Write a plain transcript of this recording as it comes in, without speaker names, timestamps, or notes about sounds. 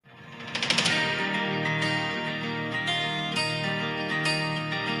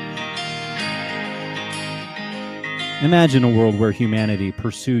Imagine a world where humanity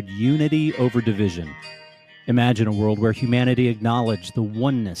pursued unity over division. Imagine a world where humanity acknowledged the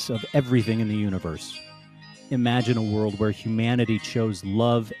oneness of everything in the universe. Imagine a world where humanity chose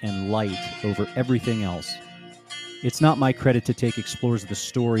love and light over everything else. It's Not My Credit to Take explores the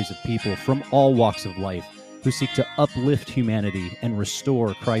stories of people from all walks of life who seek to uplift humanity and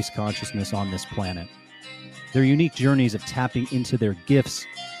restore Christ consciousness on this planet. Their unique journeys of tapping into their gifts,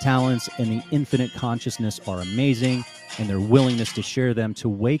 talents, and the infinite consciousness are amazing, and their willingness to share them to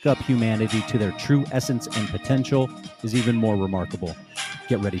wake up humanity to their true essence and potential is even more remarkable.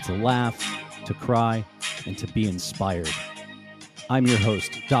 Get ready to laugh, to cry, and to be inspired. I'm your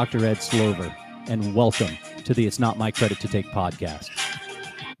host, Dr. Ed Slover, and welcome to the It's Not My Credit to Take podcast.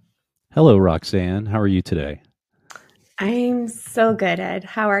 Hello, Roxanne. How are you today? I'm so good, Ed.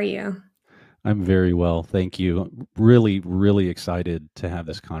 How are you? I'm very well, thank you. Really excited to have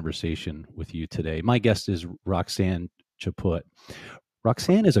this conversation with you today. My guest is Roxanne Chaput.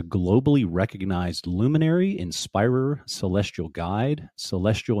 Roxanne is a globally recognized luminary, inspirer, celestial guide,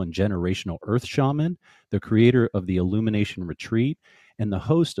 celestial and generational earth shaman, the creator of the Illumination Retreat, and the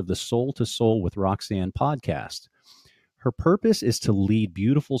host of the Soul to Soul with Roxanne podcast. Her purpose is to lead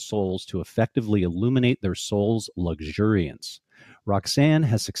beautiful souls to effectively illuminate their soul's luxuriance. Roxanne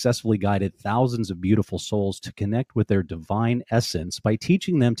has successfully guided thousands of beautiful souls to connect with their divine essence by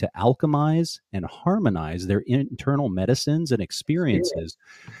teaching them to alchemize and harmonize their internal medicines and experiences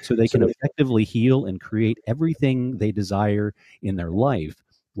so they can effectively heal and create everything they desire in their life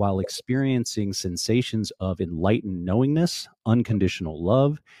while experiencing sensations of enlightened knowingness, unconditional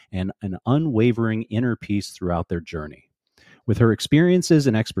love, and an unwavering inner peace throughout their journey. With her experiences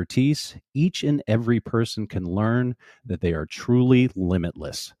and expertise, each and every person can learn that they are truly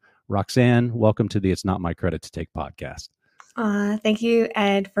limitless. Roxanne, welcome to the It's Not My Credit to Take podcast. Thank you,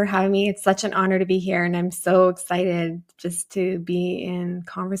 Ed, for having me. It's such an honor to be here, and I'm so excited just to be in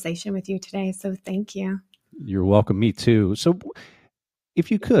conversation with you today. So thank you. You're welcome. Me too. So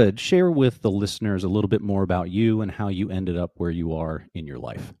if you could, share with the listeners a little bit more about you and how you ended up where you are in your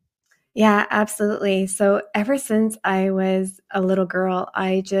life. Yeah, absolutely. So ever since I was a little girl,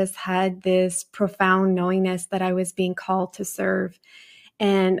 I just had this profound knowingness that I was being called to serve.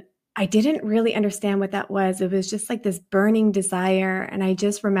 And I didn't really understand what that was. It was just like this burning desire. And I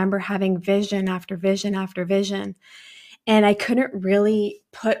just remember having vision after vision after vision. And I couldn't really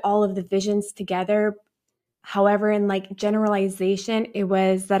put all of the visions together. However, in like generalization, it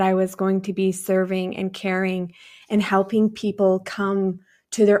was that I was going to be serving and caring and helping people come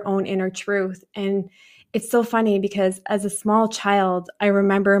to their own inner truth. And it's so funny because as a small child, I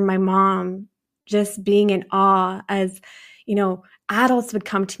remember my mom just being in awe as, adults would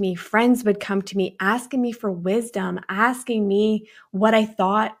come to me, friends would come to me, asking me for wisdom, asking me what I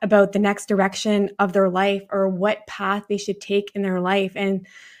thought about the next direction of their life or what path they should take in their life. And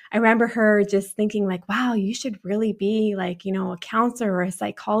I remember her just thinking like, wow, you should really be like, a counselor or a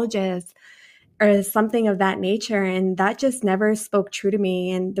psychologist or something of that nature. And that just never spoke true to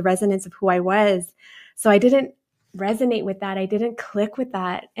me and the resonance of who I was. So I didn't resonate with that. I didn't click with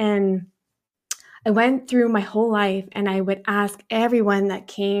that. And I went through my whole life and I would ask everyone that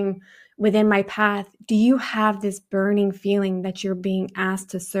came within my path, do you have this burning feeling that you're being asked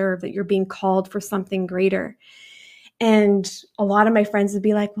to serve, that you're being called for something greater? And a lot of my friends would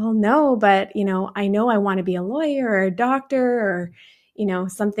be like, well, no, but, I know I want to be a lawyer or a doctor or,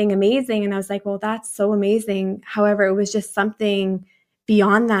 something amazing. And I was like, well, that's so amazing. However, it was just something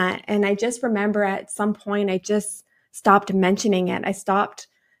beyond that. And I just remember at some point, I just stopped mentioning it. I stopped,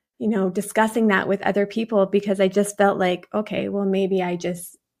 discussing that with other people because I just felt like, okay, well, maybe I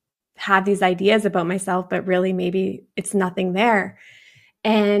just have these ideas about myself, but really maybe it's nothing there.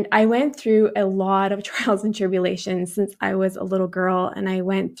 And I went through a lot of trials and tribulations since I was a little girl. And I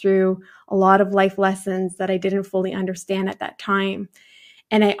went through a lot of life lessons that I didn't fully understand at that time.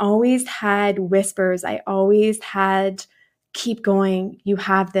 And I always had whispers. I always had, keep going. You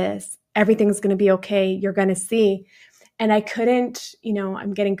have this. Everything's going to be okay. You're going to see. And I couldn't,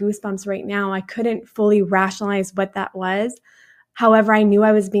 I'm getting goosebumps right now. I couldn't fully rationalize what that was. However, I knew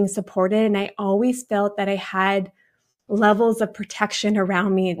I was being supported. And I always felt that I had levels of protection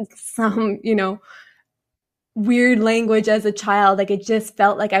around me and some, weird language as a child. Like it just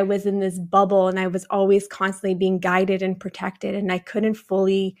felt like I was in this bubble and I was always constantly being guided and protected. And I couldn't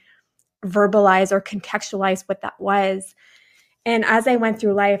fully verbalize or contextualize what that was. And as I went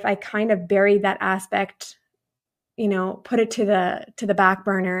through life, I kind of buried that aspect, put it to the back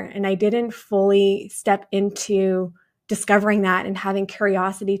burner. And I didn't fully step into discovering that and having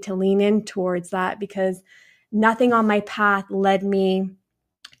curiosity to lean in towards that because nothing on my path led me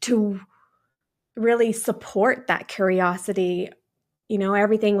to really support that curiosity. You know,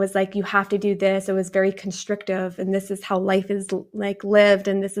 everything was like, you have to do this. It was very constrictive, and this is how life is like lived,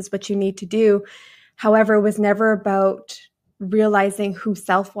 and this is what you need to do. However, it was never about realizing who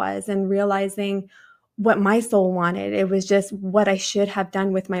self was and realizing what my soul wanted. It was just what I should have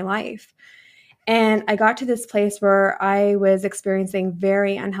done with my life. And I got to this place where I was experiencing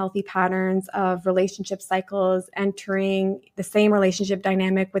very unhealthy patterns of relationship cycles, entering the same relationship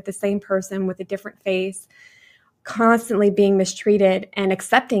dynamic with the same person with a different face, constantly being mistreated and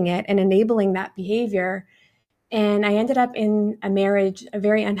accepting it and enabling that behavior. And I ended up in a marriage, a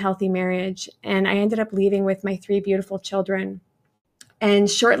very unhealthy marriage. And I ended up leaving with my 3 beautiful children. And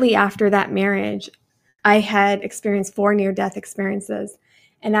shortly after that marriage, I had experienced 4 near death experiences.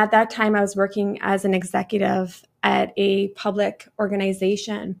 And at that time, I was working as an executive at a public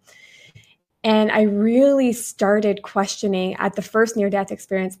organization. And I really started questioning at the first near death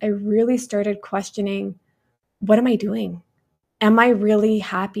experience, I really started questioning, what am I doing? Am I really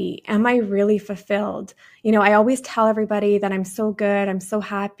happy? Am I really fulfilled? You know, I always tell everybody that I'm so good, I'm so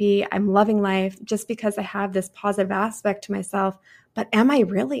happy, I'm loving life just because I have this positive aspect to myself. But am I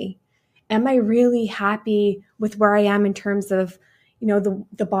really? Am I really happy with where I am in terms of, you know,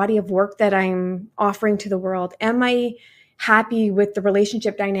 the body of work that I'm offering to the world? Am I happy with the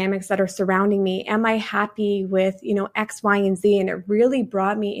relationship dynamics that are surrounding me? Am I happy with, you know, X, Y, and Z? And it really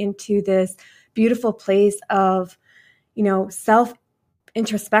brought me into this beautiful place of, you know, self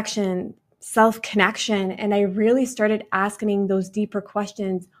introspection, self connection. And I really started asking those deeper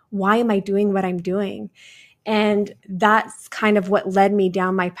questions. Why am I doing what I'm doing? And that's kind of what led me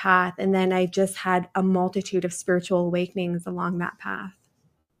down my path. And then I just had a multitude of spiritual awakenings along that path.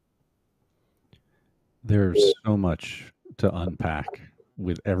 There's so much to unpack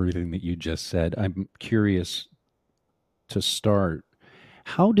with everything that you just said. I'm curious to start.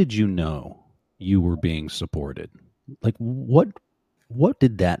 How did you know you were being supported? Like what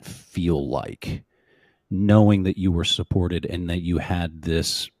did that feel like, knowing that you were supported and that you had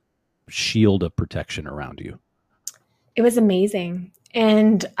this shield of protection around you? It was amazing.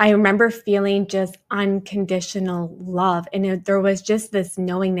 And I remember feeling just unconditional love. And there was just this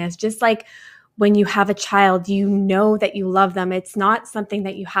knowingness, just like when you have a child, you know that you love them. It's not something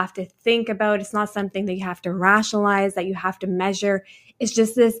that you have to think about. It's not something that you have to rationalize, that you have to measure. It's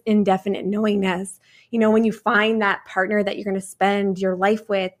just this indefinite knowingness. You know, when you find that partner that you're going to spend your life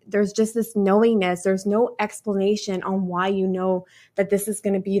with, there's just this knowingness. There's no explanation on why you know that this is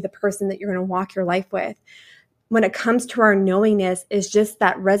going to be the person that you're going to walk your life with. When it comes to our knowingness, is just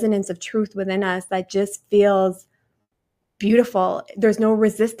that resonance of truth within us that just feels beautiful. There's no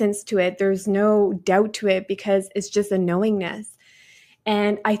resistance to it. There's no doubt to it because it's just a knowingness.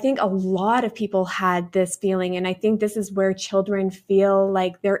 And I think a lot of people had this feeling. And I think this is where children feel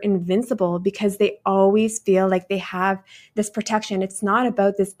like they're invincible because they always feel like they have this protection. It's not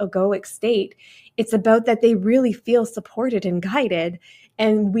about this egoic state. It's about that they really feel supported and guided.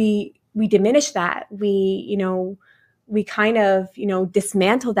 And we diminish that. We kind of, you know,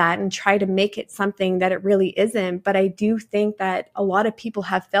 dismantle that and try to make it something that it really isn't. But I do think that a lot of people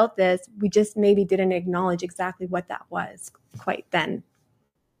have felt this. We just maybe didn't acknowledge exactly what that was quite then.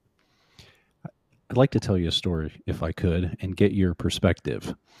 I'd like to tell you a story, if I could, and get your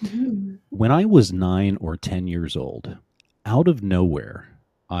perspective. Mhm. When I was 9 or 10 years old, out of nowhere,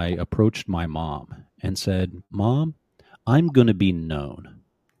 I approached my mom and said, "Mom, I'm going to be known."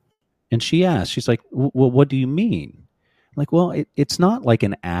 And she asked, she's like, "Well, what do you mean?" I'm like, well, it's not like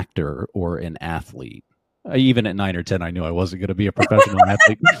an actor or an athlete. Even at 9 or 10, I knew I wasn't going to be a professional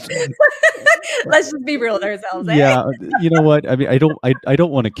athlete. Let's just be real with ourselves, eh? Yeah, you know what? I mean, I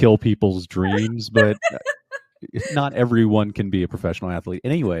don't want to kill people's dreams, but not everyone can be a professional athlete.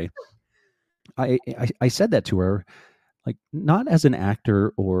 Anyway, I said that to her, like, not as an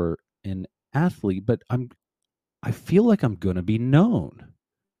actor or an athlete, but I feel like I'm going to be known.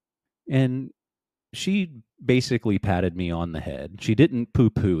 And she basically patted me on the head. She didn't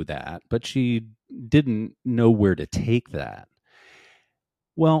poo-poo that, but she didn't know where to take that.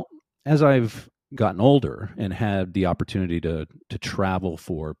 Well, as I've gotten older and had the opportunity to travel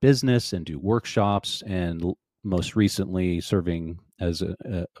for business and do workshops, and most recently serving as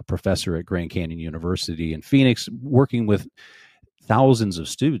a professor at Grand Canyon University in Phoenix, working with thousands of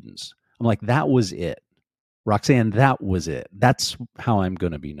students, I'm like, that was it. Roxanne, that was it. That's how I'm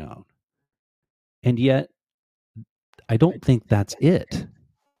going to be known. And yet, I don't think that's it.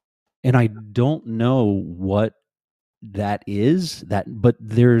 And I don't know what that is, but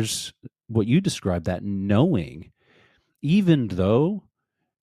there's what you described, that knowing, even though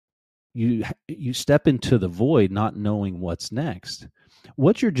you step into the void not knowing what's next.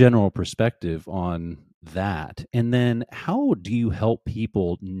 What's your general perspective on that? And then how do you help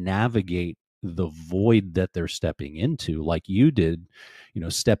people navigate the void that they're stepping into, like you did,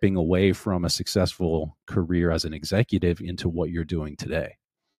 stepping away from a successful career as an executive into what you're doing today?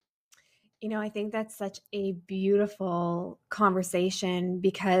 I think that's such a beautiful conversation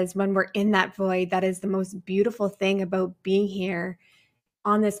because when we're in that void, that is the most beautiful thing about being here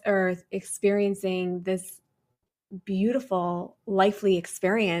on this earth, experiencing this beautiful, lively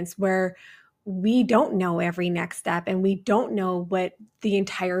experience where we don't know every next step and we don't know what the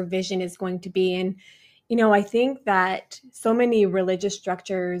entire vision is going to be. And, I think that so many religious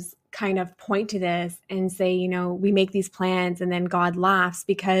structures kind of point to this and say, we make these plans and then God laughs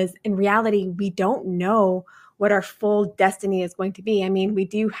because in reality, we don't know what our full destiny is going to be. I mean, we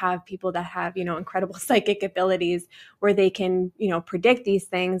do have people that have, incredible psychic abilities where they can, predict these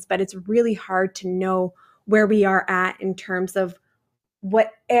things, but it's really hard to know where we are at in terms of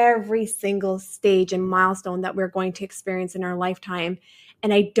what every single stage and milestone that we're going to experience in our lifetime.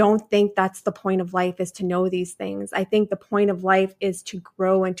 And I don't think that's the point of life, is to know these things. I think the point of life is to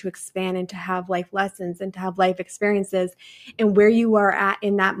grow and to expand and to have life lessons and to have life experiences. And where you are at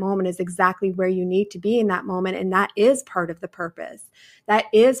in that moment is exactly where you need to be in that moment. And that is part of the purpose. That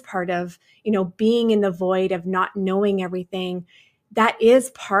is part of, being in the void of not knowing everything. That is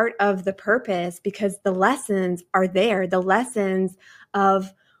part of the purpose because the lessons are there. The lessons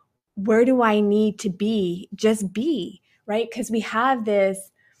of where do I need to be? Just be, right? Because we have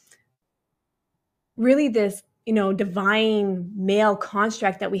this really this, divine male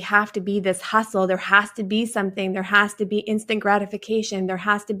construct that we have to be this hustle. There has to be something. There has to be instant gratification. There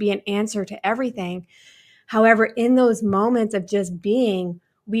has to be an answer to everything. However, in those moments of just being,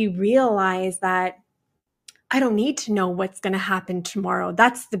 we realize that I don't need to know what's going to happen tomorrow.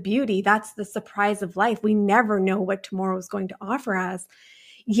 That's the beauty. That's the surprise of life. We never know what tomorrow is going to offer us,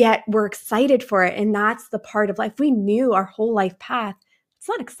 yet we're excited for it. And that's the part of life. We knew our whole life path. It's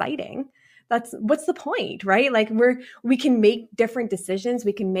not exciting. That's what's the point, right? Like we can make different decisions.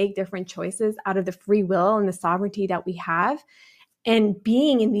 We can make different choices out of the free will and the sovereignty that we have. And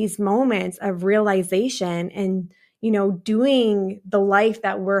being in these moments of realization and doing the life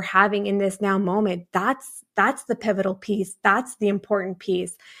that we're having in this now moment, that's the pivotal piece. That's the important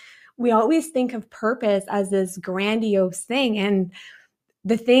piece. We always think of purpose as this grandiose thing, and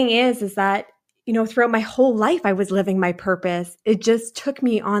the thing is that throughout my whole life I was living my purpose. It just took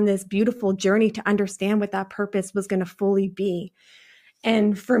me on this beautiful journey to understand what that purpose was going to fully be.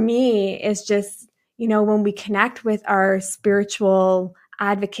 And for me, it's just, when we connect with our spiritual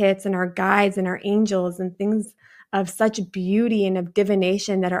advocates and our guides and our angels and things of such beauty and of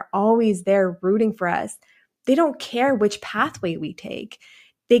divination that are always there rooting for us, they don't care which pathway we take.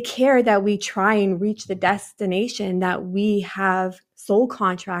 They care that we try and reach the destination that we have soul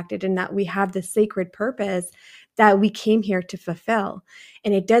contracted and that we have the sacred purpose that we came here to fulfill.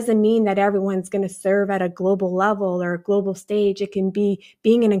 And it doesn't mean that everyone's going to serve at a global level or a global stage. It can be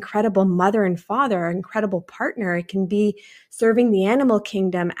being an incredible mother and father, an incredible partner. It can be serving the animal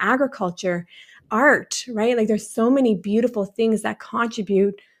kingdom, agriculture, art, right? Like there's so many beautiful things that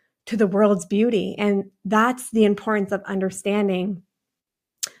contribute to the world's beauty. And that's the importance of understanding.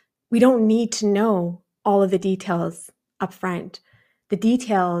 We don't need to know all of the details up front. The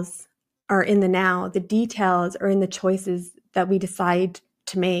details are in the now. The details are in the choices that we decide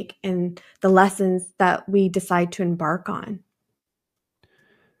to make and the lessons that we decide to embark on.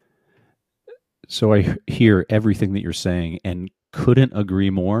 So I hear everything that you're saying and couldn't agree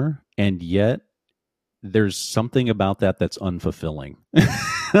more. And yet there's something about that that's unfulfilling.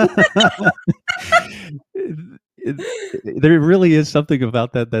 There really is something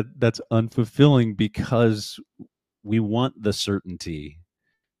about that's unfulfilling because we want the certainty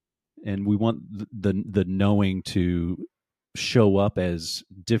and we want the knowing to show up as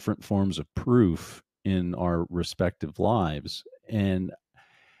different forms of proof in our respective lives. And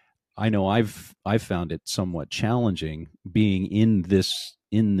I know I've found it somewhat challenging being in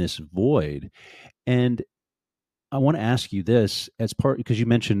this void. And I want to ask you this as part, because you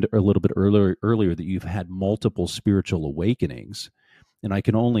mentioned a little bit earlier that you've had multiple spiritual awakenings, and I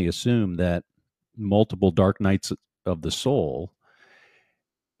can only assume that multiple dark nights of the soul.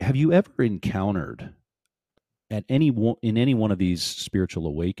 Have you ever encountered in any one of these spiritual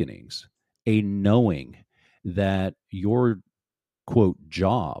awakenings a knowing that your quote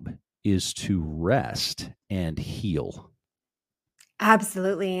job is to rest and heal?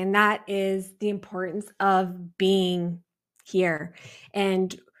 Absolutely. And that is the importance of being here.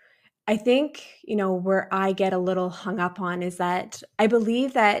 And I think, where I get a little hung up on is that I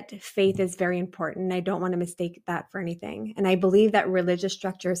believe that faith is very important. I don't want to mistake that for anything. And I believe that religious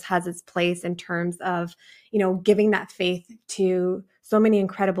structures has its place in terms of, giving that faith to so many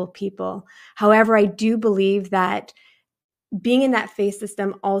incredible people. However, I do believe that being in that faith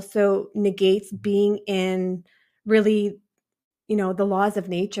system also negates being in really the laws of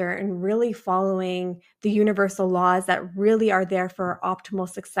nature and really following the universal laws that really are there for our optimal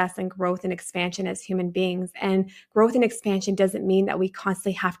success and growth and expansion as human beings. And growth and expansion doesn't mean that we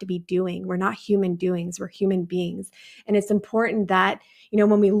constantly have to be doing. We're not human doings, we're human beings. And it's important that,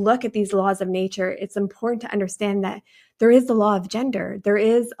 when we look at these laws of nature, it's important to understand that there is the law of gender, there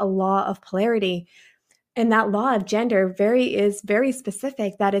is a law of polarity. And that law of gender is very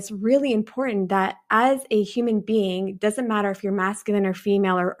specific, that it's really important that as a human being, doesn't matter if you're masculine or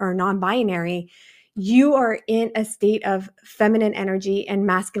female or non-binary, you are in a state of feminine energy and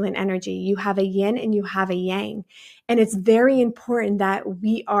masculine energy. You have a yin and you have a yang. And it's very important that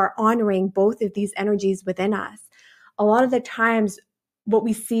we are honoring both of these energies within us. A lot of the times, what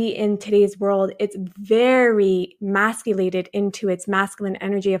we see in today's world, it's very masculated into its masculine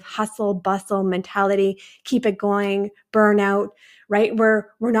energy of hustle, bustle, mentality, keep it going, burnout, right? We're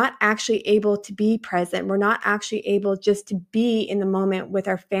not actually able to be present. We're not actually able just to be in the moment with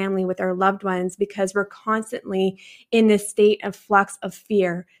our family, with our loved ones, because we're constantly in this state of flux of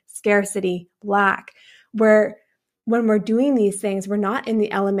fear, scarcity, lack, where when we're doing these things, we're not in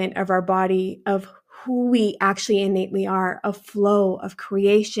the element of our body, of who we actually innately are, of flow, of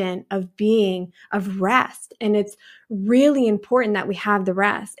creation, of being, of rest. And it's really important that we have the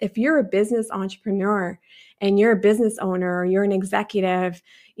rest. If you're a business entrepreneur and you're a business owner or you're an executive,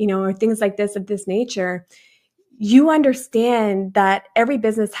 or things like this of this nature, you understand that every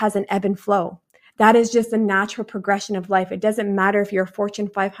business has an ebb and flow. That is just a natural progression of life. It doesn't matter if you're a Fortune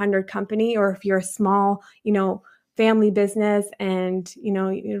 500 company or if you're a small, family business, and you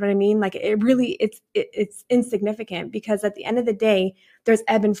know what I mean? Like it's insignificant, because at the end of the day, there's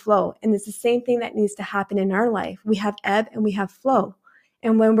ebb and flow. And it's the same thing that needs to happen in our life. We have ebb and we have flow.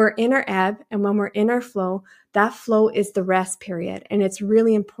 And when we're in our ebb and when we're in our flow, that flow is the rest period. And it's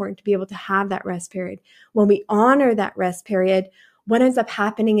really important to be able to have that rest period. When we honor that rest period, what ends up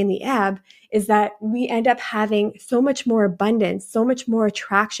happening in the ebb is that we end up having so much more abundance, so much more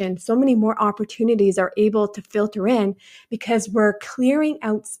attraction, so many more opportunities are able to filter in, because we're clearing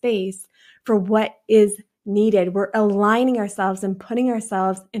out space for what is needed. We're aligning ourselves and putting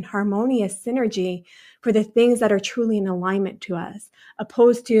ourselves in harmonious synergy for the things that are truly in alignment to us,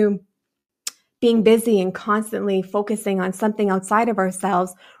 opposed to being busy and constantly focusing on something outside of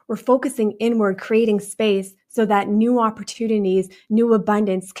ourselves. We're focusing inward, creating space so that new opportunities, new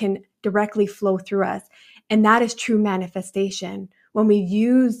abundance can directly flow through us. And that is true manifestation. When we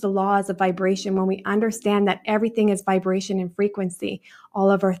use the laws of vibration, when we understand that everything is vibration and frequency, all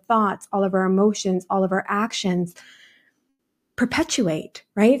of our thoughts, all of our emotions, all of our actions perpetuate,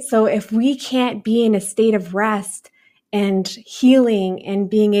 right? So if we can't be in a state of rest and healing and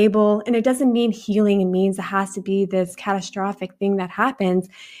being able, and it doesn't mean healing and means it has to be this catastrophic thing that happens,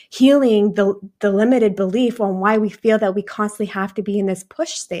 healing the limited belief on why we feel that we constantly have to be in this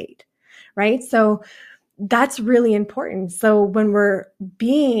push state, right? So that's really important. So when we're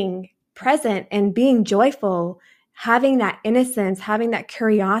being present and being joyful, having that innocence, having that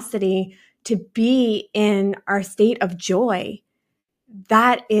curiosity to be in our state of joy,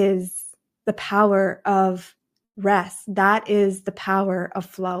 that is the power of rest. That is the power of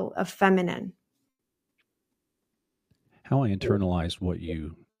flow, of feminine. How I internalized what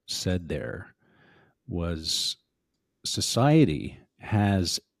you said there was, society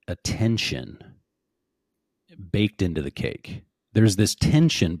has a tension baked into the cake. There's this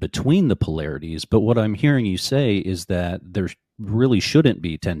tension between the polarities, but what I'm hearing you say is that there really shouldn't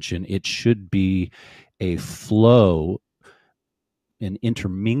be tension. It should be a flow, an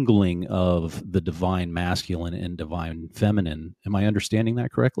intermingling of the divine masculine and divine feminine. Am I understanding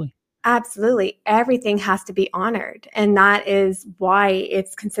that correctly? Absolutely. Everything has to be honored. And that is why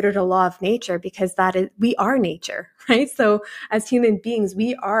it's considered a law of nature, because we are nature, right? So as human beings,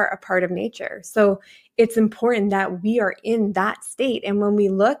 we are a part of nature. So it's important that we are in that state. And when we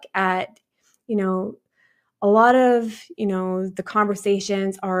look at, a lot of, the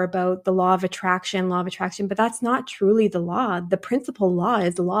conversations are about the law of attraction, but that's not truly the law. The principal law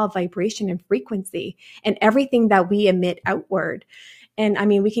is the law of vibration and frequency, and everything that we emit outward. And I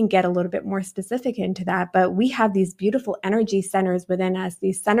mean, we can get a little bit more specific into that, but we have these beautiful energy centers within us,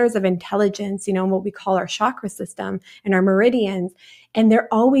 these centers of intelligence, what we call our chakra system and our meridians, and they're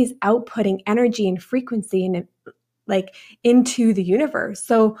always outputting energy and frequency. And like into the universe.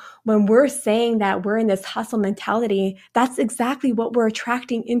 So when we're saying that we're in this hustle mentality, that's exactly what we're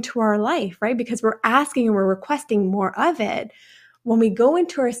attracting into our life, right? Because we're asking and we're requesting more of it. When we go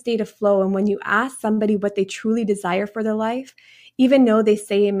into our state of flow, and when you ask somebody what they truly desire for their life, even though they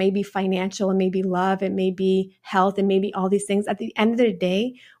say it may be financial, it may be love, it may be health, it may be all these things, at the end of the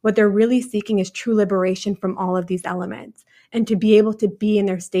day, what they're really seeking is true liberation from all of these elements, and to be able to be in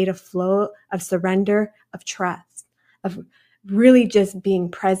their state of flow, of surrender, of trust, of really just being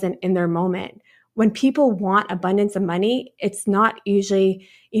present in their moment. When people want abundance of money, it's not usually,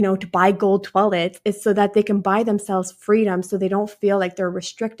 to buy gold toilets. It's so that they can buy themselves freedom, so they don't feel like they're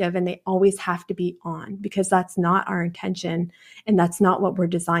restrictive and they always have to be on, because that's not our intention and that's not what we're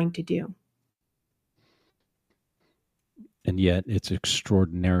designed to do. And yet it's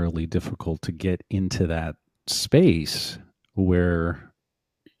extraordinarily difficult to get into that space where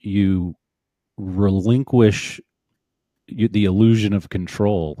you relinquish the illusion of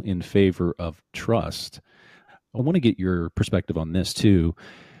control in favor of trust. I want to get your perspective on this too.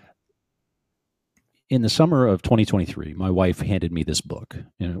 In the summer of 2023, my wife handed me this book,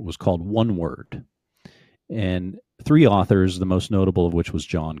 and it was called One Word. And 3 authors, the most notable of which was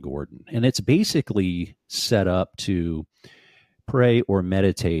John Gordon. And it's basically set up to pray or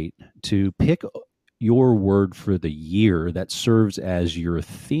meditate, to pick your word for the year that serves as your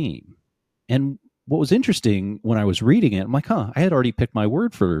theme. And what was interesting when I was reading it, I'm like, I had already picked my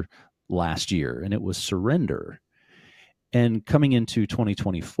word for last year, and it was surrender. And coming into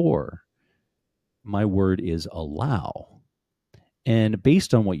 2024, my word is allow. And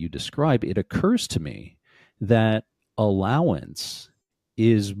based on what you describe, it occurs to me that allowance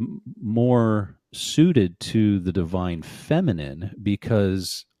is more suited to the divine feminine,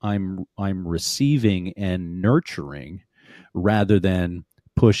 because I'm receiving and nurturing rather than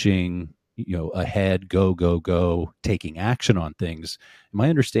pushing ahead, go, taking action on things. Am I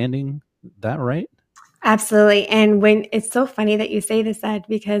understanding that right? Absolutely. And when it's so funny that you say this, Ed,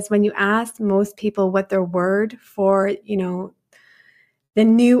 because when you ask most people what their word for, the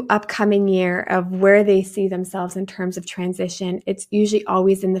new upcoming year of where they see themselves in terms of transition, it's usually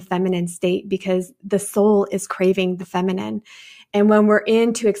always in the feminine state, because the soul is craving the feminine. And when we're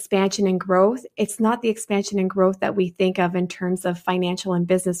into expansion and growth, it's not the expansion and growth that we think of in terms of financial and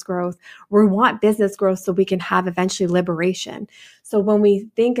business growth. We want business growth so we can have eventually liberation. So when we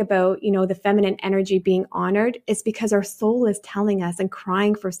think about, the feminine energy being honored, it's because our soul is telling us and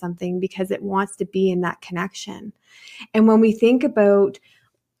crying for something, because it wants to be in that connection. And when we think about,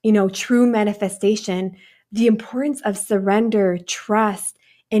 true manifestation, the importance of surrender, trust,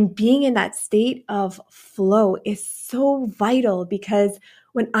 and being in that state of flow is so vital, because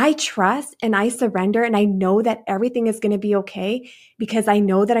when I trust and I surrender and I know that everything is going to be okay, because I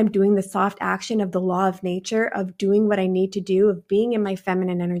know that I'm doing the soft action of the law of nature, of doing what I need to do, of being in my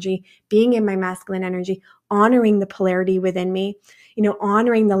feminine energy, being in my masculine energy, honoring the polarity within me,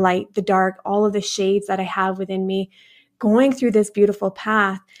 honoring the light, the dark, all of the shades that I have within me, going through this beautiful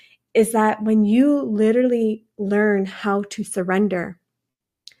path, is that when you literally learn how to surrender,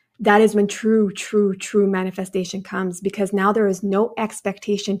 that is when true manifestation comes, because now there is no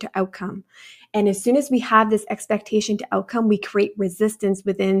expectation to outcome. And as soon as we have this expectation to outcome, we create resistance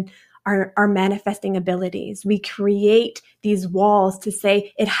within our manifesting abilities. We create these walls to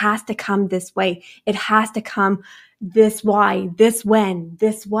say, it has to come this way. It has to come this why, this when,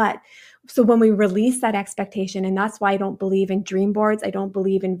 this what. So when we release that expectation, and that's why I don't believe in dream boards, I don't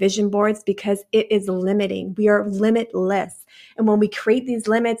believe in vision boards, because it is limiting. We are limitless. And when we create these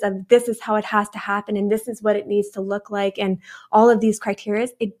limits of this is how it has to happen, and this is what it needs to look like, and all of these criteria,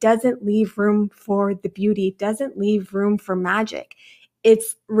 it doesn't leave room for the beauty. It doesn't leave room for magic.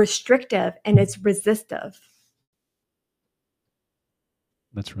 It's restrictive and it's resistive.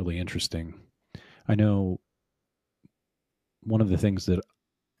 That's really interesting. I know one of the things that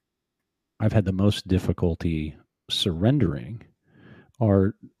I've had the most difficulty surrendering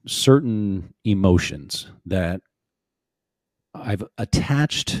are certain emotions that I've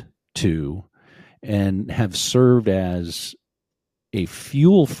attached to and have served as a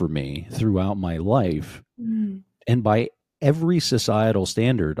fuel for me throughout my life. Mm. And by every societal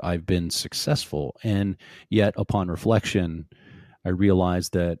standard, I've been successful. And yet, upon reflection, I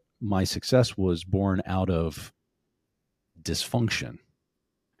realized that my success was born out of dysfunction.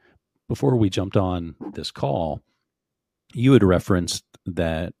 Before we jumped on this call, you had referenced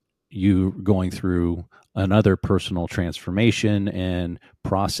that you going through another personal transformation and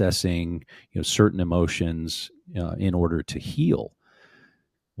processing, certain emotions in order to heal.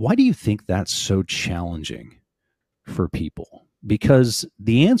 Why do you think that's so challenging for people? Because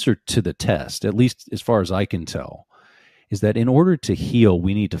the answer to the test, at least as far as I can tell, is that in order to heal,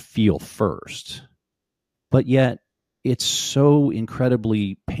 we need to feel first. But yet, it's so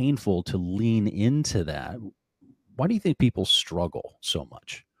incredibly painful to lean into that. Why do you think people struggle so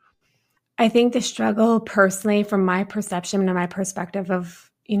much? I think the struggle personally, from my perception and my perspective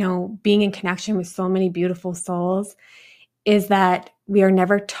of, being in connection with so many beautiful souls, is that we are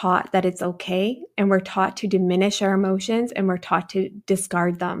never taught that it's okay. And we're taught to diminish our emotions and we're taught to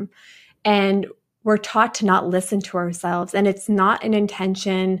discard them. And we're taught to not listen to ourselves. And it's not an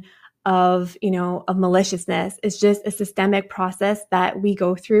intention of maliciousness. It's just a systemic process that we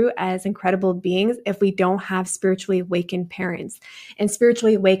go through as incredible beings if we don't have spiritually awakened parents. And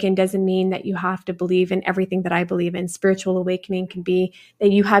spiritually awakened doesn't mean that you have to believe in everything that I believe in. Spiritual awakening can be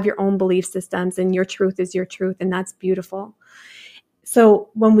that you have your own belief systems and your truth is your truth, and that's beautiful. So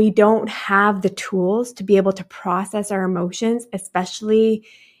when we don't have the tools to be able to process our emotions, especially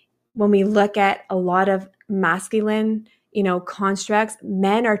when we look at a lot of masculine, constructs,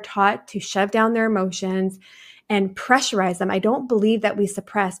 men are taught to shove down their emotions and pressurize them. I don't believe that we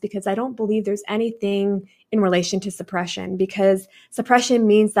suppress, because I don't believe there's anything in relation to suppression, because suppression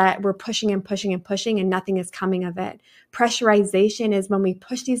means that we're pushing and pushing and pushing and nothing is coming of it. Pressurization is when we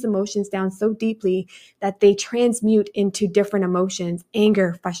push these emotions down so deeply that they transmute into different emotions: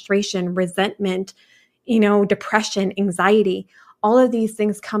 anger, frustration, resentment, depression, anxiety. All of these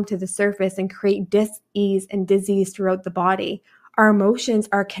things come to the surface and create dis-ease and disease throughout the body. Our emotions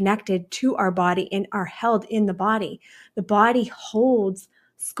are connected to our body and are held in the body. The body holds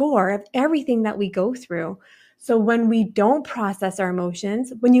score of everything that we go through. So when we don't process our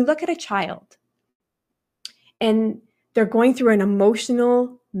emotions, when you look at a child and they're going through an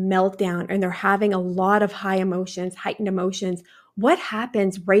emotional meltdown and they're having a lot of high emotions, heightened emotions, what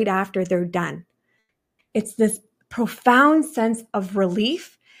happens right after they're done? It's this profound sense of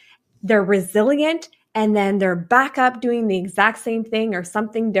relief. They're resilient, and then they're back up doing the exact same thing or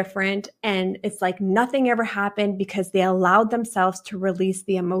something different. And it's like nothing ever happened because they allowed themselves to release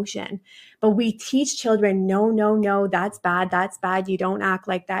the emotion. But we teach children, no, no, no, that's bad. That's bad. You don't act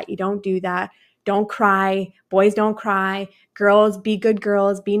like that. You don't do that. Don't cry. Boys don't cry. Girls, be good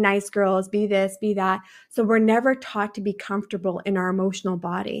girls, be nice girls, be this, be that. So we're never taught to be comfortable in our emotional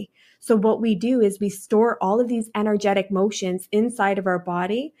body. So what we do is we store all of these energetic motions inside of our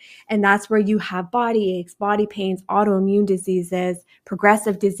body. And that's where you have body aches, body pains, autoimmune diseases,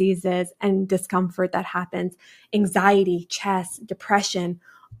 progressive diseases, and discomfort that happens, anxiety, chest, depression,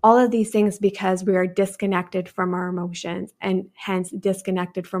 all of these things, because we are disconnected from our emotions and hence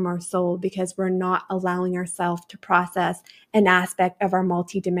disconnected from our soul, because we're not allowing ourselves to process an aspect of our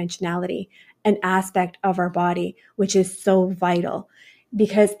multidimensionality, an aspect of our body, which is so vital.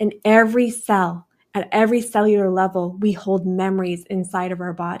 Because in every cell, at every cellular level, we hold memories inside of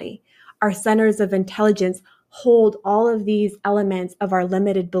our body. Our centers of intelligence hold all of these elements of our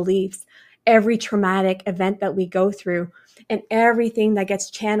limited beliefs, every traumatic event that we go through, and everything that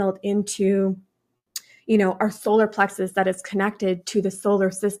gets channeled into, our solar plexus that is connected to the solar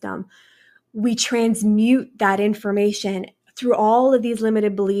system. We transmute that information through all of these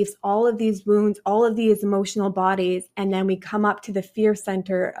limited beliefs, all of these wounds, all of these emotional bodies. And then we come up to the fear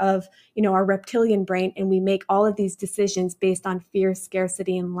center of, our reptilian brain, and we make all of these decisions based on fear,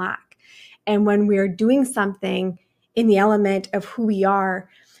 scarcity, and lack. And when we're doing something in the element of who we are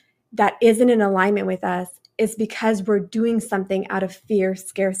that isn't in alignment with us, it's because we're doing something out of fear,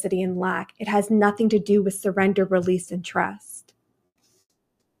 scarcity, and lack. It has nothing to do with surrender, release, and trust.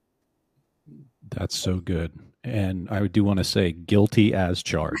 That's so good. And I do want to say guilty as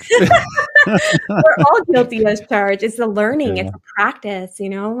charged. We're all guilty as charged. It's a learning. Yeah. It's a practice,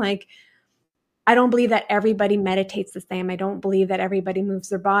 I don't believe that everybody meditates the same. I don't believe that everybody moves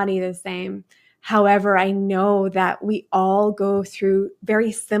their body the same. However, I know that we all go through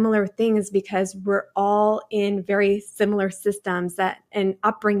very similar things because we're all in very similar systems and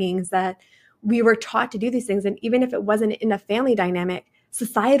upbringings that we were taught to do these things. And even if it wasn't in a family dynamic,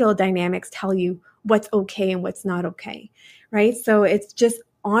 societal dynamics tell you what's okay and what's not okay, right? So it's just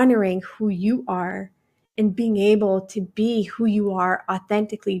honoring who you are and being able to be who you are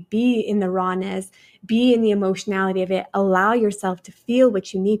authentically, be in the rawness, be in the emotionality of it, allow yourself to feel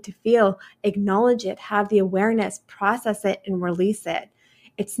what you need to feel, acknowledge it, have the awareness, process it, and release it.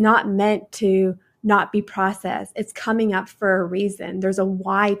 It's not meant to not be processed. It's coming up for a reason. There's a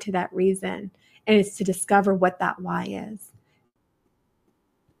why to that reason, and it's to discover what that why is.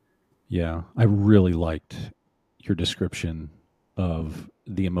 Yeah, I really liked your description of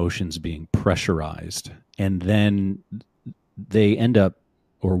the emotions being pressurized, and then we end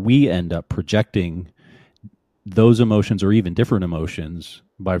up projecting those emotions or even different emotions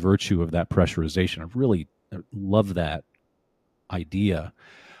by virtue of that pressurization. I really love that idea,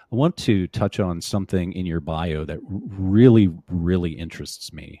 I want to touch on something in your bio that really, really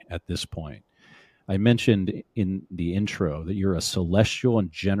interests me at this point. I mentioned in the intro that you're a celestial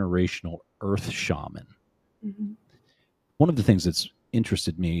and generational earth shaman. Mhm. One of the things that's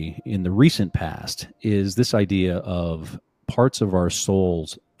interested me in the recent past is this idea of parts of our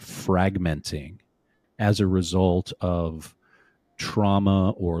souls fragmenting as a result of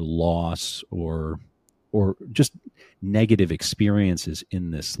trauma or loss or just negative experiences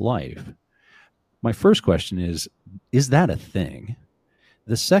in this life. My first question is that a thing?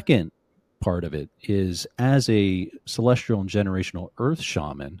 The second part of it is, as a celestial and generational earth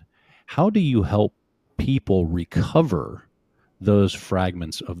shaman, how do you help people recover those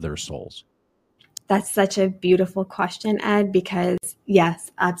fragments of their souls? That's such a beautiful question, Ed, because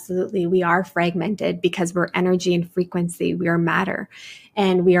yes, absolutely. We are fragmented because we're energy and frequency. We are matter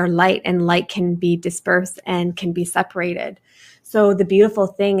and we are light, and light can be dispersed and can be separated. So the beautiful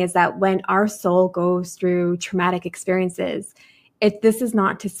thing is that when our soul goes through traumatic experiences, this is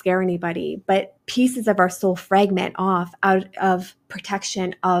not to scare anybody, but pieces of our soul fragment off out of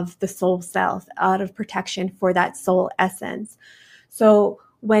protection of the soul self, out of protection for that soul essence. So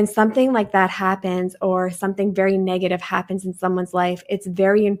when something like that happens or something very negative happens in someone's life, it's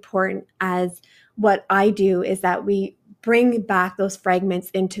very important, as what I do is that we bring back those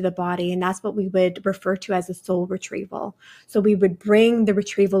fragments into the body. And that's what we would refer to as a soul retrieval. So we would bring the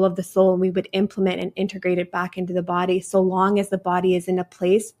retrieval of the soul and we would implement and integrate it back into the body, so long as the body is in a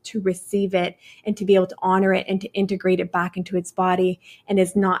place to receive it and to be able to honor it and to integrate it back into its body, and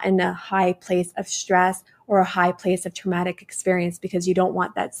is not in a high place of stress or a high place of traumatic experience, because you don't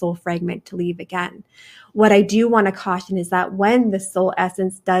want that soul fragment to leave again. What I do want to caution is that when the soul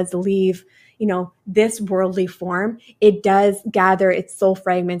essence does leave, this worldly form, it does gather its soul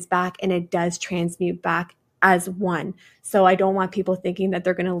fragments back and it does transmute back as one. So I don't want people thinking that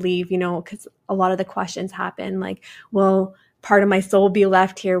they're going to leave, because a lot of the questions happen like, well, part of my soul be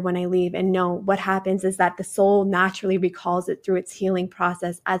left here when I leave. And no, what happens is that the soul naturally recalls it through its healing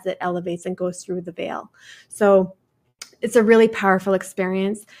process as it elevates and goes through the veil. So it's a really powerful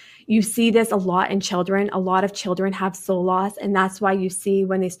experience. You see this a lot in children. A lot of children have soul loss. And that's why you see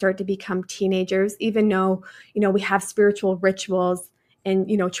when they start to become teenagers, even though, we have spiritual rituals and,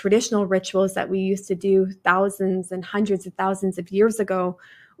 traditional rituals that we used to do thousands and hundreds of thousands of years ago,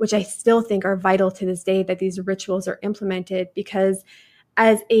 which I still think are vital to this day, that these rituals are implemented, because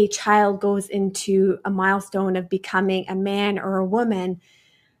as a child goes into a milestone of becoming a man or a woman,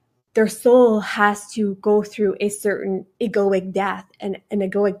 their soul has to go through a certain egoic death, and an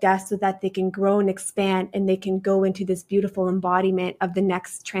egoic death, so that they can grow and expand and they can go into this beautiful embodiment of the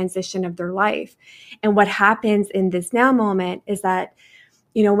next transition of their life. And what happens in this now moment is that,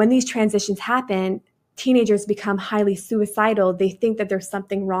 when these transitions happen, teenagers become highly suicidal. They think that there's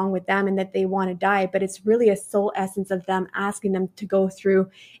something wrong with them and that they want to die, but it's really a soul essence of them asking them to go through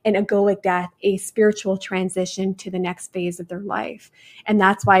an egoic death, a spiritual transition to the next phase of their life. And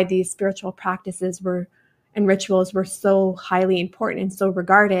that's why these spiritual practices and rituals were so highly important and so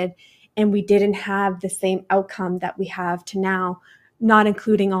regarded. And we didn't have the same outcome that we have to now, not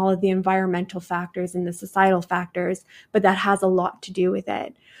including all of the environmental factors and the societal factors, but that has a lot to do with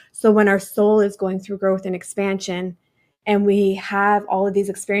it. So when our soul is going through growth and expansion, and we have all of these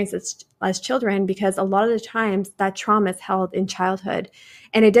experiences as children, because a lot of the times that trauma is held in childhood.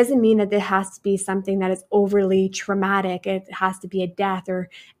 And it doesn't mean that it has to be something that is overly traumatic. It has to be a death or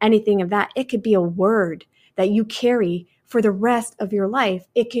anything of that. It could be a word that you carry for the rest of your life.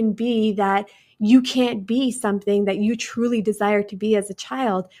 It can be that you can't be something that you truly desire to be as a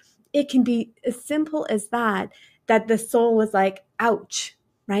child. It can be as simple as that the soul was like, ouch,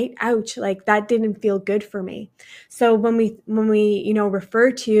 right? Ouch, like that didn't feel good for me. So when we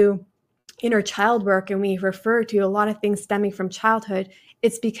refer to inner child work and we refer to a lot of things stemming from childhood,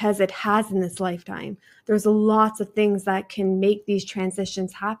 it's because it has in this lifetime. There's lots of things that can make these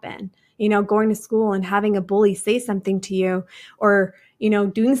transitions happen. Going to school and having a bully say something to you, or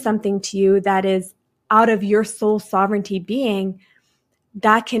doing something to you that is out of your soul sovereignty being,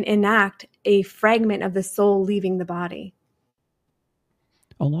 that can enact a fragment of the soul leaving the body.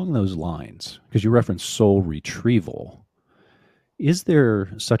 Along those lines, because you referenced soul retrieval, is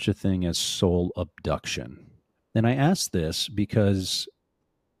there such a thing as soul abduction? And I ask this because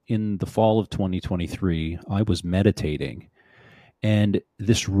in the fall of 2023, I was meditating and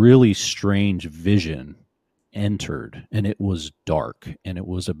this really strange vision entered, and it was dark, and it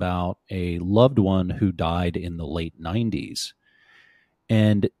was about a loved one who died in the late 90s.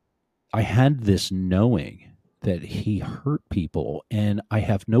 And I had this knowing that he hurt people, and I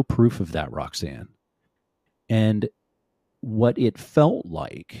have no proof of that, Roxanne. And what it felt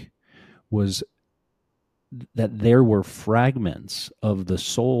like was that there were fragments of the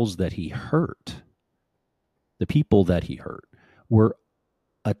souls that he hurt, the people that he hurt, were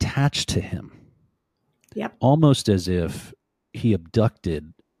attached to him. Yep. Almost as if he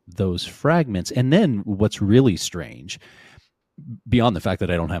abducted those fragments. And then what's really strange, beyond the fact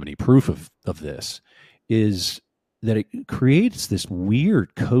that I don't have any proof of this, is that it creates this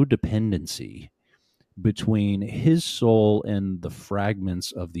weird codependency between his soul and the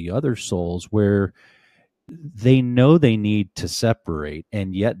fragments of the other souls, where they know they need to separate,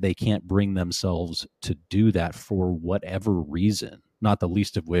 and yet they can't bring themselves to do that for whatever reason, not the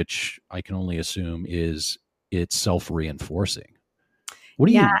least of which I can only assume is it's self-reinforcing.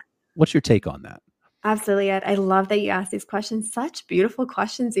 What's your take on that? Absolutely, Ed. I love that you asked these questions. Such beautiful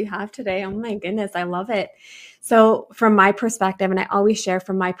questions you have today. Oh my goodness, I love it. So from my perspective, and I always share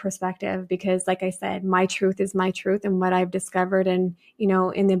from my perspective, because like I said, my truth is my truth, and what I've discovered and,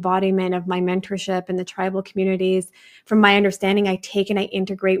 in the embodiment of my mentorship in the tribal communities, from my understanding, I take and I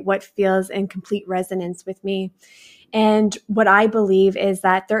integrate what feels in complete resonance with me. And what I believe is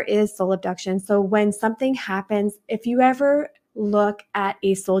that there is soul abduction. So when something happens, if you ever look at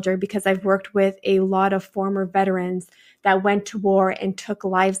a soldier, because I've worked with a lot of former veterans that went to war and took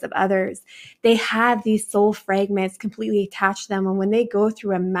lives of others, they have these soul fragments completely attached to them. And when they go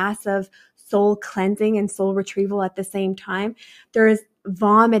through a massive soul cleansing and soul retrieval at the same time, there is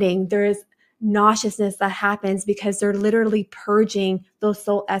vomiting, there is nauseousness that happens because they're literally purging those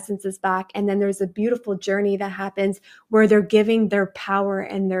soul essences back. And then there's a beautiful journey that happens where they're giving their power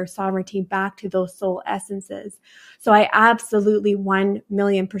and their sovereignty back to those soul essences. So I absolutely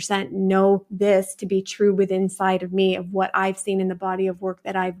 1,000,000% know this to be true within inside of me of what I've seen in the body of work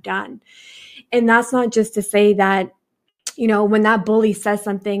that I've done. And that's not just to say that, when that bully says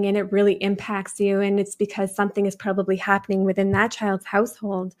something and it really impacts you, and it's because something is probably happening within that child's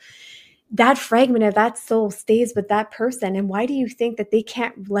household, that fragment of that soul stays with that person. And why do you think that they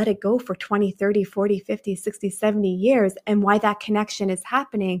can't let it go for 20, 30, 40, 50, 60, 70 years? And why that connection is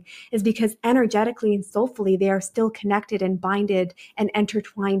happening is because energetically and soulfully, they are still connected and binded and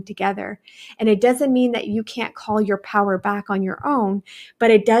intertwined together. And it doesn't mean that you can't call your power back on your own,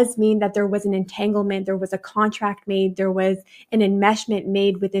 but it does mean that there was an entanglement, there was a contract made, there was an enmeshment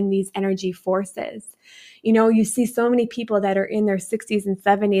made within these energy forces. You see so many people that are in their 60s and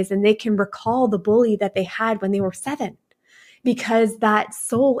 70s, and they can recall the bully that they had when they were 7, because that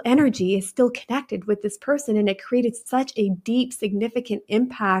soul energy is still connected with this person. And it created such a deep, significant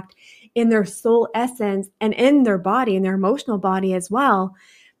impact in their soul essence and in their body, in their emotional body as well,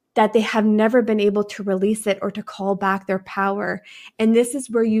 that they have never been able to release it or to call back their power. And this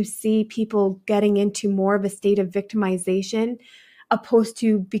is where you see people getting into more of a state of victimization, opposed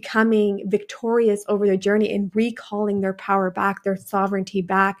to becoming victorious over their journey and recalling their power back, their sovereignty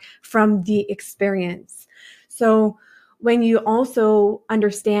back from the experience. So when you also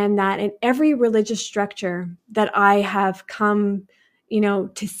understand that in every religious structure that I have come,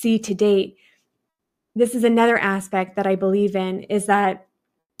 to see to date, this is another aspect that I believe in, is that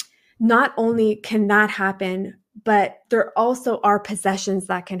not only can that happen, but there also are possessions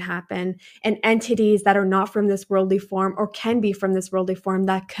that can happen, and entities that are not from this worldly form or can be from this worldly form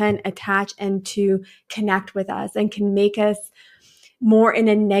that can attach and to connect with us and can make us more in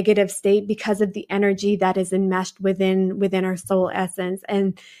a negative state because of the energy that is enmeshed within our soul essence.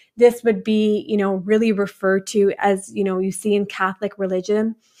 And this would be, really referred to as, you see in Catholic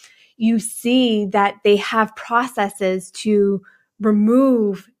religion, you see that they have processes to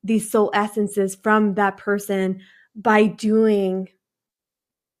remove these soul essences from that person by doing,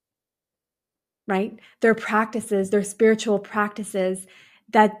 right, their practices, their spiritual practices,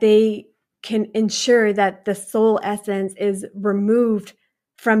 that they can ensure that the soul essence is removed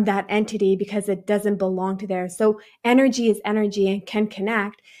from that entity because it doesn't belong to there. So energy is energy and can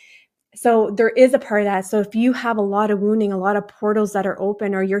connect. So there is a part of that. So if you have a lot of wounding, a lot of portals that are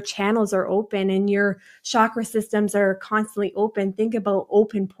open, or your channels are open and your chakra systems are constantly open, think about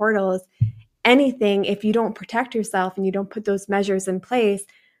open portals. Anything, if you don't protect yourself and you don't put those measures in place,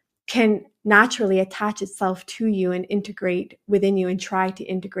 can naturally attach itself to you and integrate within you and try to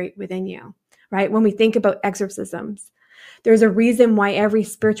integrate within you, right? When we think about exorcisms, there's a reason why every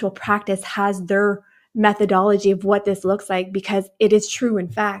spiritual practice has their methodology of what this looks like, because it is true in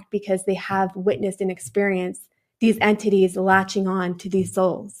fact, because they have witnessed and experienced these entities latching on to these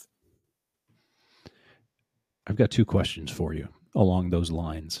souls. I've got 2 questions for you along those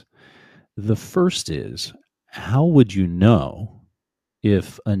lines. The first is, how would you know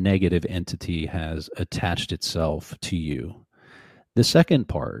if a negative entity has attached itself to you? The second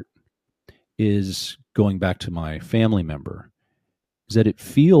part is, going back to my family member, is that it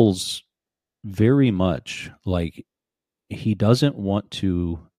feels very much like he doesn't want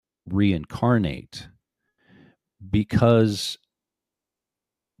to reincarnate because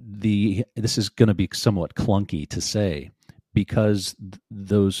this is going to be somewhat clunky to say, because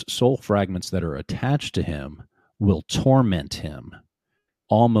those soul fragments that are attached to him will torment him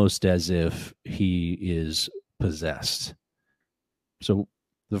almost as if he is possessed. So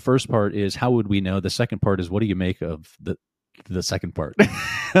the first part is, how would we know? The second part is, what do you make of the second part?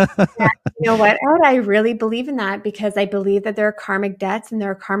 Yeah, you know what, Ed? I really believe in that because I believe that there are karmic debts and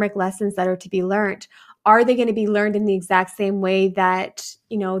there are karmic lessons that are to be learned. Are they going to be learned in the exact same way that,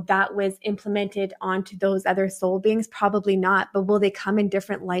 that was implemented onto those other soul beings? Probably not. But will they come in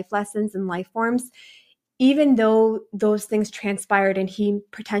different life lessons and life forms? Even though those things transpired and he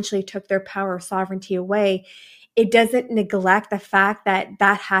potentially took their power of sovereignty away, it doesn't neglect the fact that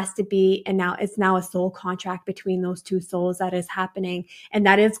that has to be, and now it's now a soul contract between those two souls that is happening. And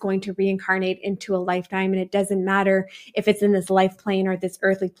that is going to reincarnate into a lifetime. And it doesn't matter if it's in this life plane or this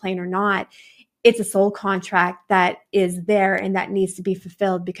earthly plane or not. It's a soul contract that is there and that needs to be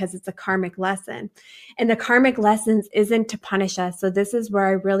fulfilled because it's a karmic lesson. And the karmic lessons isn't to punish us. So this is where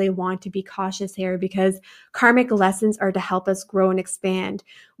I really want to be cautious here, because karmic lessons are to help us grow and expand.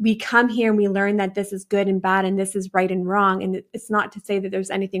 We come here and we learn that this is good and bad and this is right and wrong. And it's not to say that there's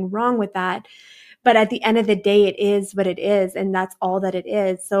anything wrong with that. But at the end of the day, it is what it is. And that's all that it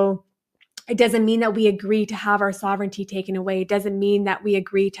is. So it doesn't mean that we agree to have our sovereignty taken away. It doesn't mean that we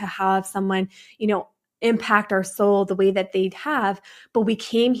agree to have someone, impact our soul the way that they'd have. But we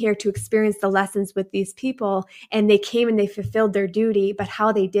came here to experience the lessons with these people, and they came and they fulfilled their duty. But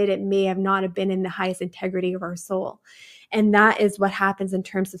how they did it may have not have been in the highest integrity of our soul. And that is what happens in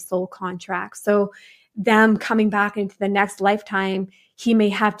terms of soul contracts. So them coming back into the next lifetime, he may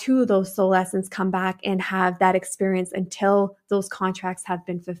have two of those soul lessons come back and have that experience until those contracts have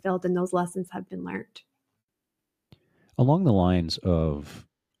been fulfilled and those lessons have been learned. Along the lines of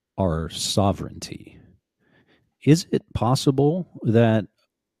our sovereignty, is it possible that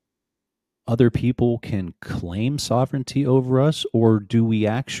other people can claim sovereignty over us, or do we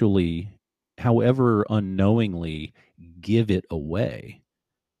actually, however unknowingly, give it away?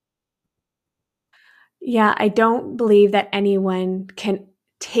 Yeah, I don't believe that anyone can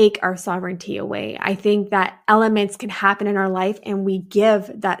take our sovereignty away. I think that elements can happen in our life and we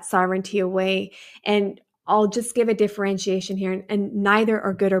give that sovereignty away. And I'll just give a differentiation here, and neither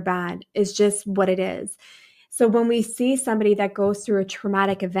are good or bad. It's just what it is. So when we see somebody that goes through a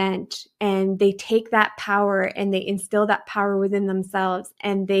traumatic event and they take that power and they instill that power within themselves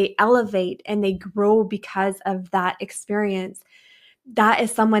and they elevate and they grow because of that experience, that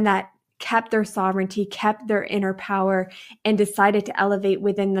is someone that kept their sovereignty, kept their inner power, and decided to elevate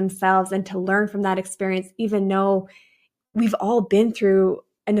within themselves and to learn from that experience, even though we've all been through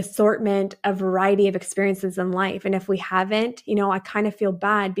an assortment, a variety of experiences in life. And if we haven't, I kind of feel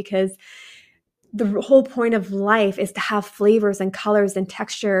bad, because the whole point of life is to have flavors and colors and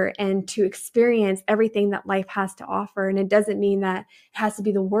texture and to experience everything that life has to offer. And it doesn't mean that it has to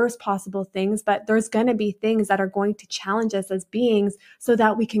be the worst possible things, but there's going to be things that are going to challenge us as beings so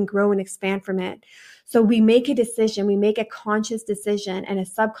that we can grow and expand from it. So we make a decision, we make a conscious decision and a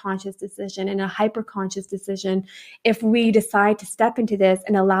subconscious decision and a hyperconscious decision. If we decide to step into this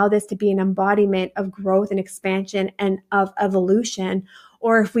and allow this to be an embodiment of growth and expansion and of evolution,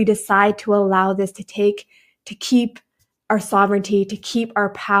 or if we decide to allow this to keep our sovereignty, to keep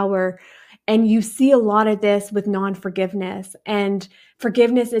our power. And you see a lot of this with non-forgiveness. And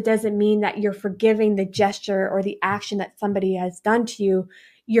forgiveness, it doesn't mean that you're forgiving the gesture or the action that somebody has done to you.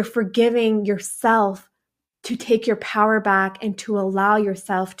 You're forgiving yourself to take your power back and to allow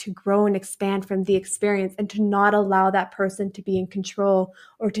yourself to grow and expand from the experience, and to not allow that person to be in control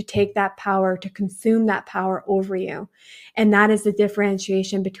or to take that power, to consume that power over you. And that is the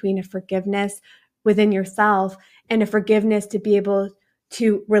differentiation between a forgiveness within yourself and a forgiveness to be able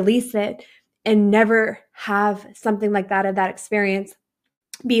to release it and never have something like that, of that experience,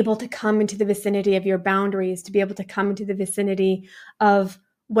 be able to come into the vicinity of your boundaries, to be able to come into the vicinity of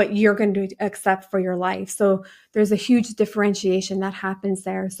what you're going to accept for your life. So there's a huge differentiation that happens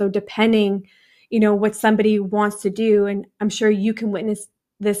there. So depending, what somebody wants to do, and I'm sure you can witness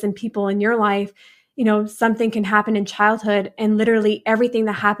this in people in your life, something can happen in childhood and literally everything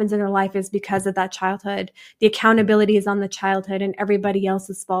that happens in their life is because of that childhood. The accountability is on the childhood and everybody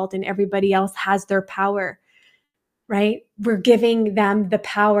else's fault and everybody else has their power. Right? We're giving them the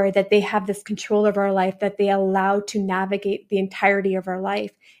power that they have this control of our life, that they allow to navigate the entirety of our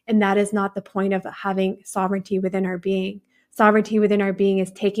life. And that is not the point of having sovereignty within our being. Sovereignty within our being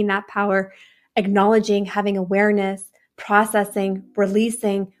is taking that power, acknowledging, having awareness, processing,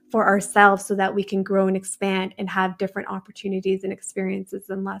 releasing for ourselves so that we can grow and expand and have different opportunities and experiences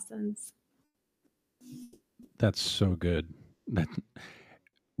and lessons. That's so good. That,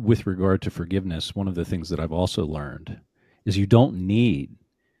 with regard to forgiveness, one of the things that I've also learned is you don't need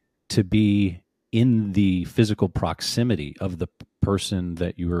to be in the physical proximity of the person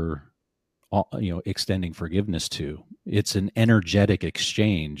that you're extending forgiveness to. It's an energetic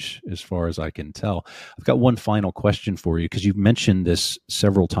exchange as far as I can tell. I've got one final question for you, because you've mentioned this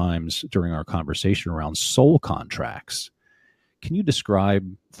several times during our conversation around soul contracts. Can you describe,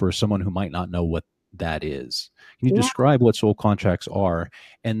 for someone who might not know what that is, can you describe what soul contracts are,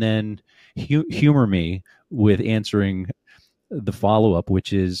 and then humor me with answering the follow-up,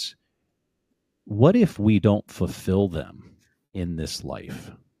 which is, what if we don't fulfill them in this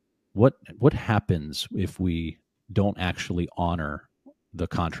life? What happens if we don't actually honor the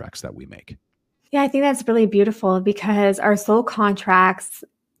contracts that we make? Yeah, I think that's really beautiful, because our soul contracts,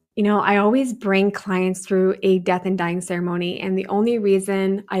 I always bring clients through a death and dying ceremony. And the only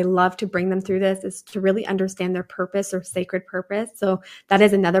reason I love to bring them through this is to really understand their purpose or sacred purpose. So that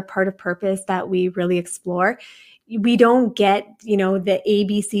is another part of purpose that we really explore. We don't get, the A,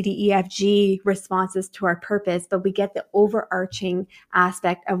 B, C, D, E, F, G responses to our purpose, but we get the overarching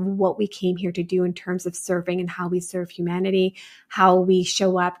aspect of what we came here to do in terms of serving and how we serve humanity, how we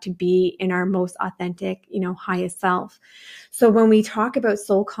show up to be in our most authentic, highest self. So when we talk about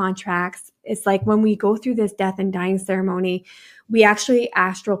soul contracts, it's like when we go through this death and dying ceremony, we actually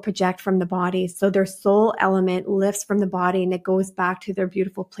astral project from the body. So their soul element lifts from the body and it goes back to their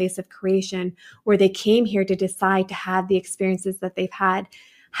beautiful place of creation, where they came here to decide to have the experiences that they've had.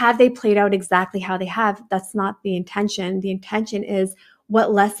 Have they played out exactly how they have? That's not the intention. The intention is,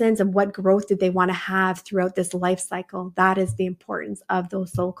 what lessons and what growth did they want to have throughout this life cycle? That is the importance of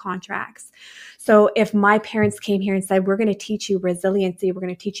those soul contracts. So if my parents came here and said, we're going to teach you resiliency, we're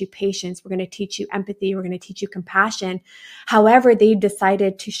going to teach you patience, we're going to teach you empathy, we're going to teach you compassion, however they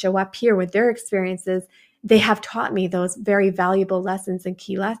decided to show up here with their experiences, they have taught me those very valuable lessons and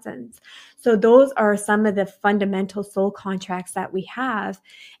key lessons. So those are some of the fundamental soul contracts that we have.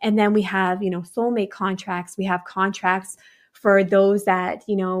 And then we have, soulmate contracts. We have contracts for those that,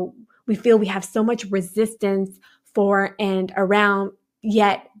 we feel we have so much resistance for and around,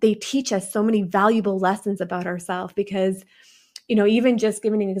 yet they teach us so many valuable lessons about ourselves. Because, even just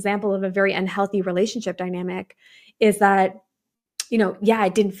giving an example of a very unhealthy relationship dynamic is that,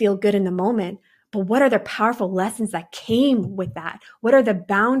 it didn't feel good in the moment, but what are the powerful lessons that came with that? What are the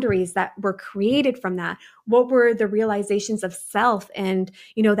boundaries that were created from that? What were the realizations of self and,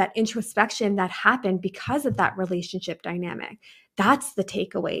 that introspection that happened because of that relationship dynamic? That's the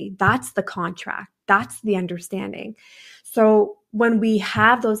takeaway. That's the contract. That's the understanding. So when we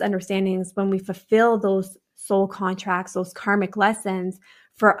have those understandings, when we fulfill those soul contracts, those karmic lessons,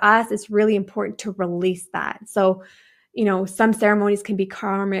 for us, it's really important to release that. So some ceremonies can be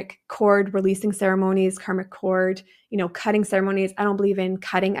karmic cord releasing ceremonies, karmic cord, cutting ceremonies. I don't believe in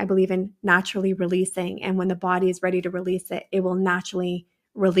cutting. I believe in naturally releasing. And when the body is ready to release it, it will naturally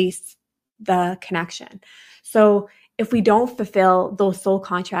release the connection. So if we don't fulfill those soul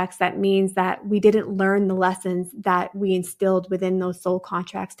contracts, that means that we didn't learn the lessons that we instilled within those soul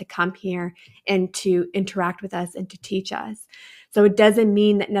contracts to come here and to interact with us and to teach us. So it doesn't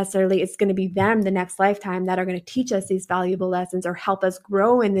mean that necessarily it's going to be them the next lifetime that are going to teach us these valuable lessons or help us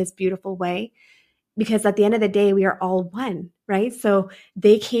grow in this beautiful way. Because at the end of the day, we are all one, right? So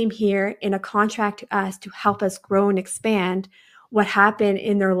they came here in a contract to us to help us grow and expand. What happened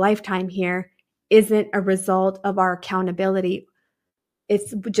in their lifetime here isn't a result of our accountability.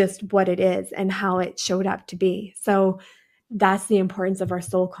 It's just what it is and how it showed up to be. So that's the importance of our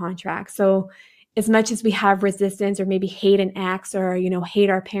soul contract. So as much as we have resistance or maybe hate an ex or, hate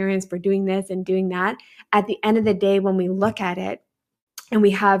our parents for doing this and doing that, at the end of the day, when we look at it and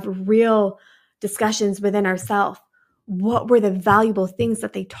we have real discussions within ourselves, what were the valuable things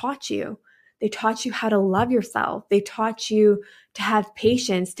that they taught you? They taught you how to love yourself. They taught you to have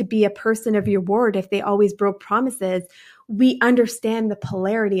patience, to be a person of your word if they always broke promises. We understand the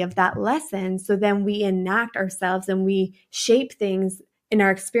polarity of that lesson. So then we enact ourselves and we shape things in our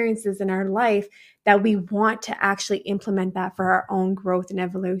experiences in our life that we want to actually implement that for our own growth and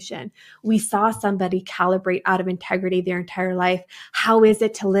evolution. We saw somebody calibrate out of integrity their entire life. How is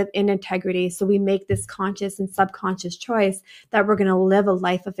it to live in integrity? So we make this conscious and subconscious choice that we're going to live a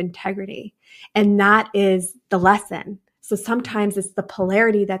life of integrity. And that is the lesson. So sometimes it's the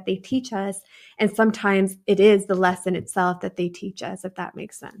polarity that they teach us, and sometimes it is the lesson itself that they teach us, if that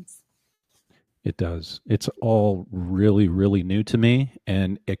makes sense. It does. It's all really, really new to me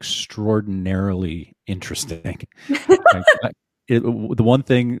and extraordinarily interesting. I, I, the one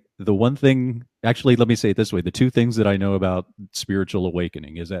thing, actually, let me say it this way. The two things that I know about spiritual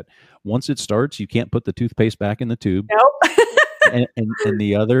awakening is that once it starts, you can't put the toothpaste back in the tube. Nope. And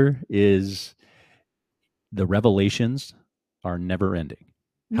the other is the revelations are never ending.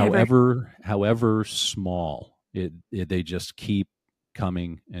 Never. However small, they just keep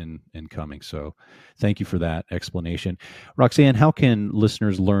coming and coming. So thank you for that explanation. Roxanne, how can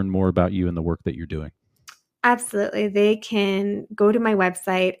listeners learn more about you and the work that you're doing? Absolutely. They can go to my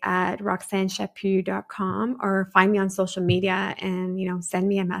website at roxannechaput.com or find me on social media and, send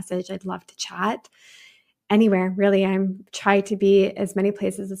me a message. I'd love to chat anywhere. Really, I'm trying to be as many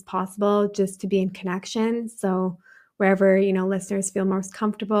places as possible just to be in connection. So wherever, listeners feel most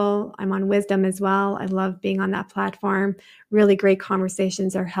comfortable. I'm on Wisdom as well. I love being on that platform. Really great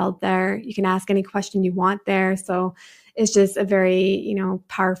conversations are held there. You can ask any question you want there. So it's just a very,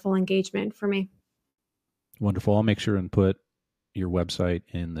 powerful engagement for me. Wonderful. I'll make sure and put your website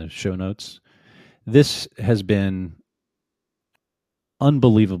in the show notes. This has been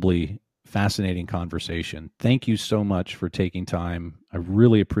unbelievably fascinating conversation. Thank you so much for taking time. I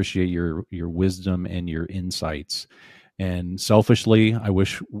really appreciate your wisdom and your insights. And selfishly, I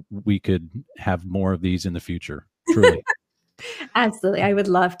wish we could have more of these in the future. Truly. Absolutely. I would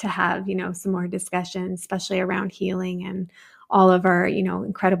love to have, some more discussion, especially around healing and all of our,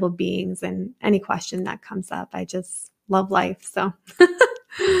 incredible beings and any question that comes up. I just love life. So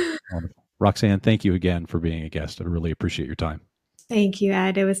Wonderful. Roxanne, thank you again for being a guest. I really appreciate your time. Thank you,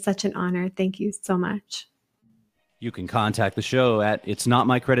 Ed. It was such an honor. Thank you so much. You can contact the show at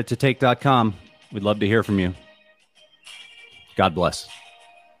itsnotmycredittotake.com. We'd love to hear from you. God bless.